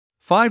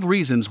5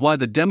 reasons why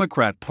the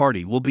Democrat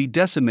Party will be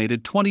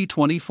decimated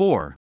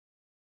 2024.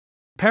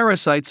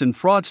 Parasites and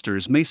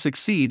fraudsters may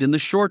succeed in the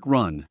short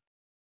run.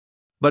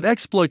 But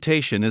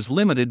exploitation is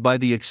limited by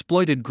the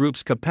exploited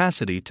group's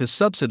capacity to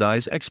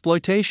subsidize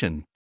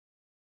exploitation.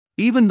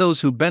 Even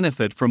those who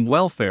benefit from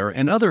welfare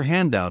and other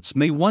handouts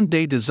may one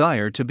day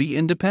desire to be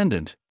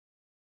independent.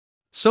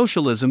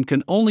 Socialism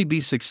can only be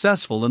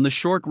successful in the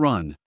short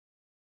run.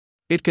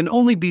 It can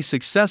only be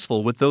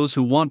successful with those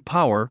who want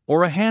power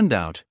or a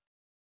handout.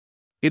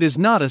 It is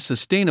not a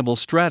sustainable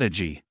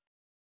strategy.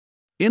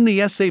 In the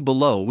essay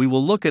below, we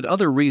will look at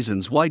other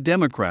reasons why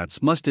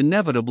Democrats must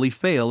inevitably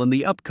fail in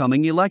the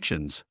upcoming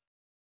elections.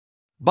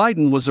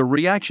 Biden was a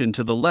reaction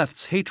to the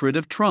left's hatred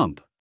of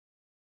Trump.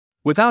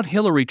 Without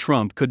Hillary,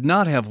 Trump could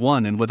not have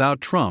won, and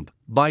without Trump,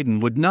 Biden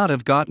would not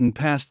have gotten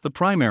past the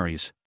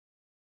primaries.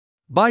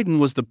 Biden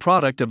was the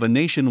product of a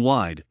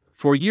nationwide,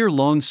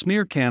 four-year-long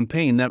smear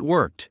campaign that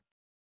worked.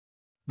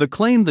 The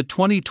claim the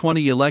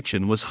 2020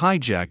 election was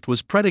hijacked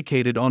was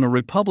predicated on a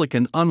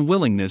Republican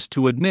unwillingness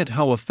to admit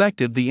how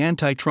effective the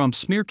anti-Trump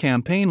smear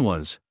campaign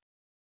was.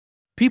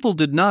 People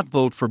did not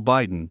vote for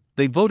Biden,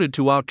 they voted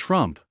to oust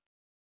Trump.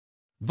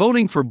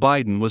 Voting for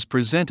Biden was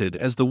presented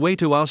as the way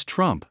to oust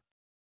Trump.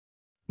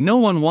 No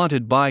one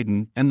wanted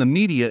Biden, and the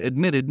media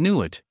admitted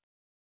knew it.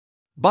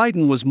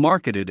 Biden was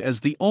marketed as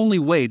the only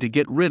way to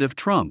get rid of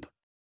Trump.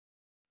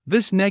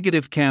 This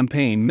negative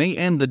campaign may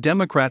end the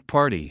Democrat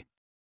Party.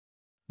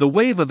 The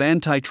wave of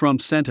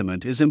anti-Trump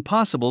sentiment is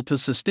impossible to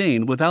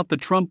sustain without the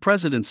Trump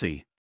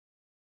presidency.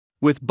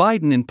 With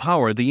Biden in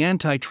power, the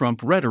anti-Trump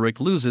rhetoric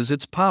loses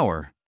its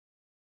power.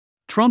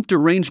 Trump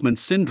derangement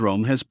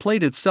syndrome has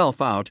played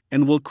itself out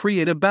and will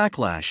create a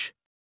backlash.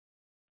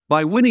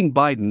 By winning,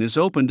 Biden is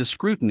open to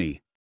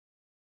scrutiny.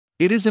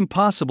 It is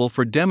impossible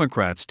for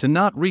Democrats to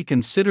not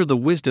reconsider the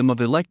wisdom of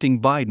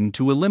electing Biden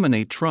to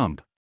eliminate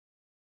Trump.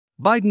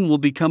 Biden will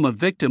become a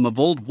victim of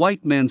old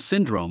white man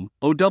syndrome,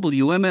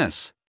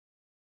 OWMS.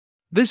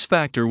 This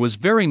factor was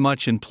very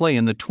much in play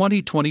in the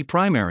 2020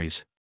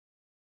 primaries.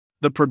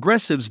 The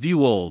progressives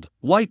view old,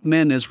 white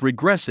men as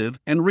regressive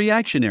and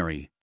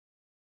reactionary.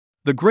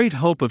 The great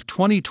hope of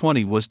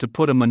 2020 was to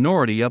put a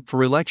minority up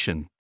for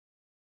election.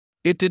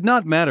 It did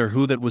not matter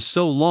who that was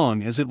so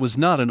long as it was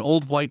not an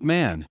old white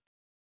man.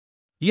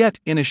 Yet,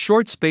 in a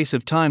short space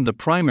of time, the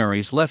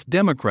primaries left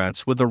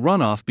Democrats with a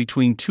runoff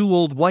between two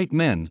old white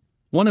men,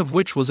 one of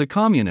which was a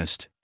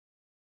communist.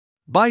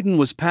 Biden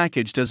was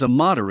packaged as a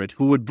moderate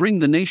who would bring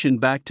the nation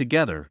back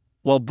together,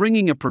 while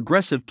bringing a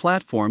progressive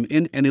platform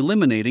in and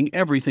eliminating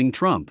everything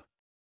Trump.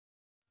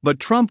 But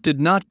Trump did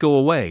not go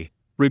away.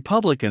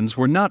 Republicans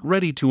were not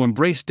ready to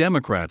embrace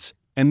Democrats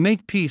and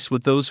make peace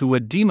with those who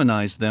had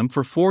demonized them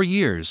for 4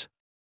 years.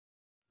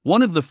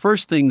 One of the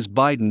first things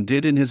Biden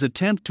did in his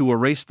attempt to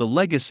erase the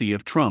legacy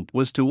of Trump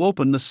was to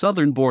open the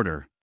southern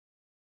border.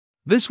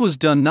 This was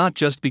done not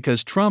just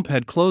because Trump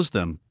had closed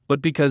them,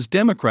 but because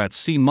Democrats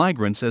see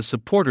migrants as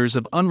supporters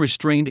of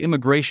unrestrained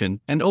immigration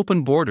and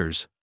open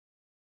borders.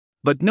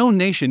 But no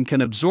nation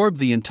can absorb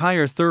the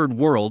entire third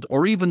world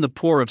or even the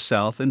poor of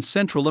South and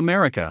Central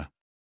America.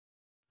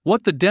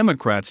 What the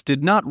Democrats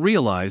did not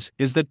realize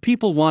is that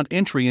people want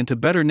entry into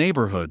better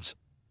neighborhoods,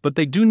 but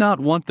they do not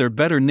want their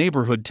better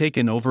neighborhood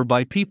taken over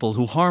by people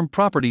who harm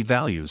property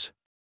values.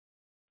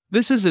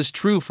 This is as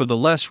true for the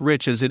less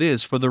rich as it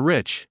is for the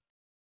rich.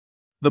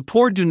 The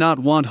poor do not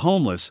want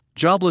homeless,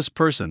 jobless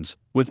persons,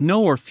 with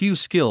no or few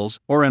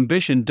skills or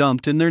ambition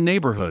dumped in their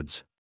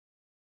neighborhoods.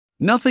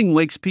 Nothing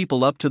wakes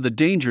people up to the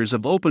dangers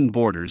of open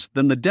borders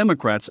than the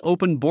Democrats'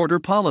 open border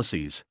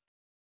policies.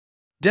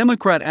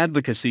 Democrat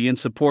advocacy and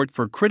support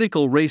for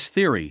critical race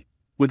theory,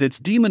 with its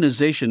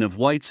demonization of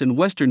whites in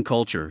Western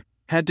culture,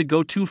 had to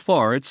go too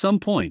far at some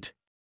point.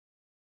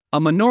 A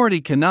minority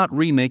cannot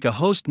remake a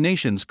host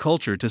nation's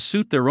culture to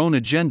suit their own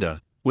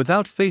agenda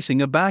without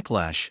facing a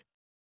backlash.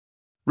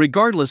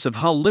 Regardless of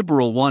how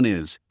liberal one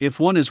is, if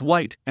one is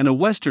white and a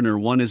Westerner,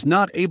 one is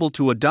not able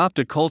to adopt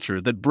a culture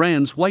that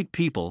brands white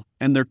people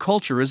and their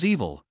culture as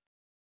evil.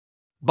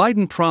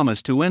 Biden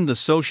promised to end the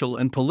social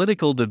and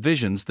political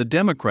divisions the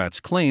Democrats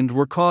claimed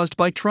were caused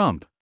by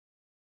Trump.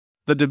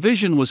 The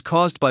division was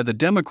caused by the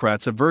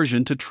Democrats'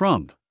 aversion to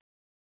Trump.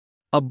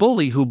 A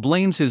bully who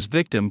blames his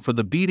victim for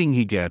the beating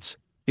he gets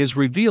is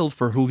revealed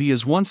for who he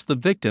is once the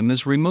victim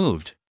is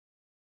removed.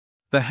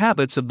 The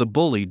habits of the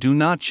bully do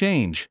not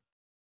change.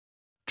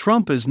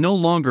 Trump is no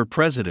longer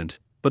president,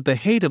 but the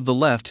hate of the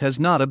left has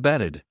not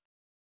abated.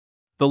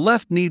 The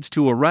left needs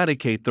to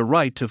eradicate the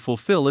right to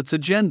fulfill its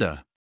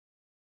agenda.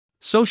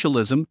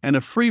 Socialism and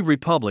a free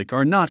republic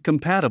are not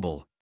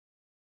compatible.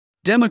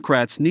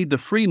 Democrats need the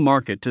free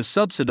market to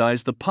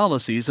subsidize the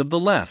policies of the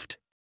left.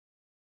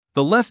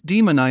 The left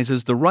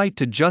demonizes the right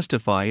to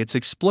justify its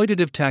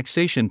exploitative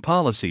taxation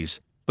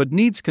policies, but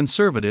needs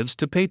conservatives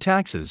to pay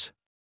taxes.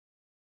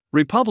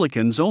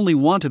 Republicans only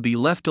want to be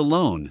left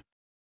alone.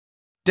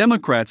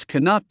 Democrats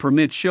cannot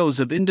permit shows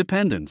of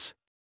independence.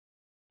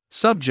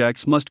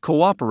 Subjects must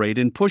cooperate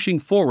in pushing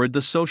forward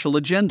the social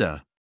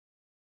agenda.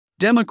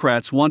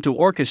 Democrats want to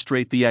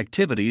orchestrate the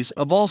activities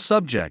of all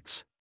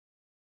subjects.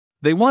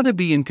 They want to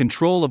be in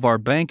control of our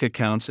bank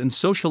accounts and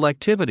social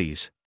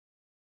activities.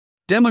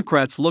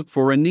 Democrats look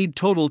for and need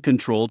total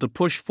control to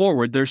push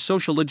forward their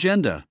social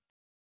agenda.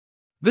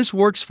 This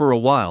works for a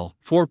while,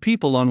 for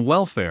people on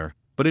welfare,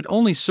 but it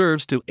only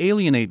serves to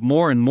alienate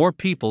more and more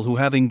people who,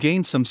 having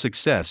gained some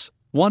success,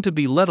 want to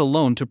be let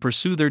alone to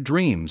pursue their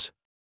dreams.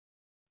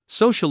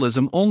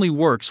 Socialism only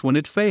works when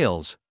it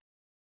fails,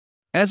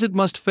 as it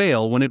must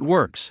fail when it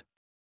works.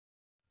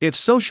 If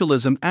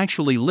socialism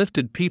actually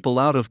lifted people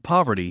out of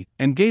poverty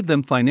and gave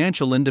them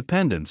financial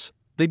independence,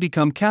 they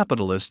become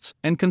capitalists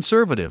and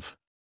conservative.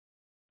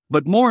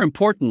 But more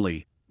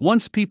importantly,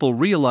 once people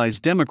realize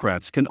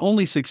Democrats can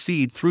only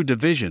succeed through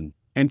division,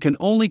 and can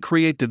only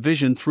create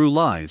division through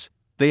lies,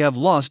 they have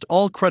lost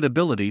all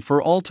credibility for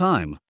all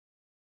time.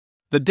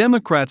 The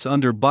Democrats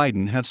under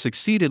Biden have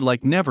succeeded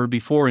like never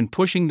before in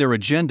pushing their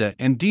agenda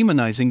and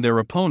demonizing their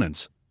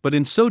opponents, but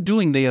in so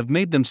doing they have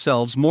made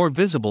themselves more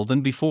visible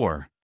than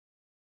before.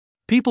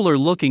 People are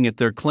looking at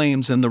their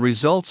claims and the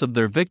results of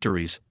their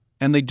victories,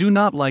 and they do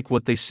not like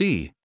what they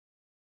see.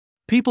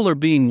 People are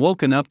being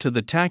woken up to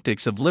the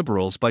tactics of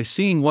liberals by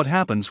seeing what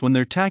happens when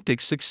their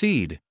tactics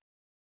succeed.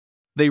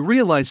 They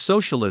realize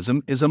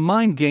socialism is a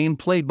mind game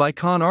played by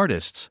con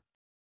artists.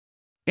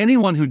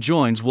 Anyone who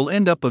joins will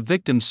end up a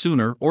victim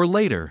sooner or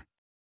later.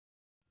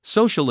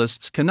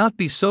 Socialists cannot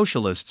be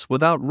socialists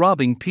without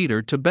robbing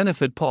Peter to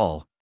benefit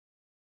Paul.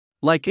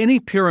 Like any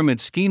pyramid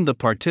scheme, the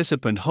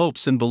participant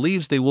hopes and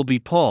believes they will be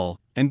Paul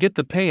and get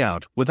the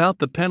payout without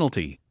the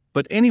penalty,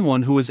 but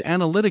anyone who is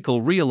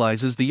analytical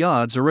realizes the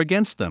odds are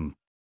against them.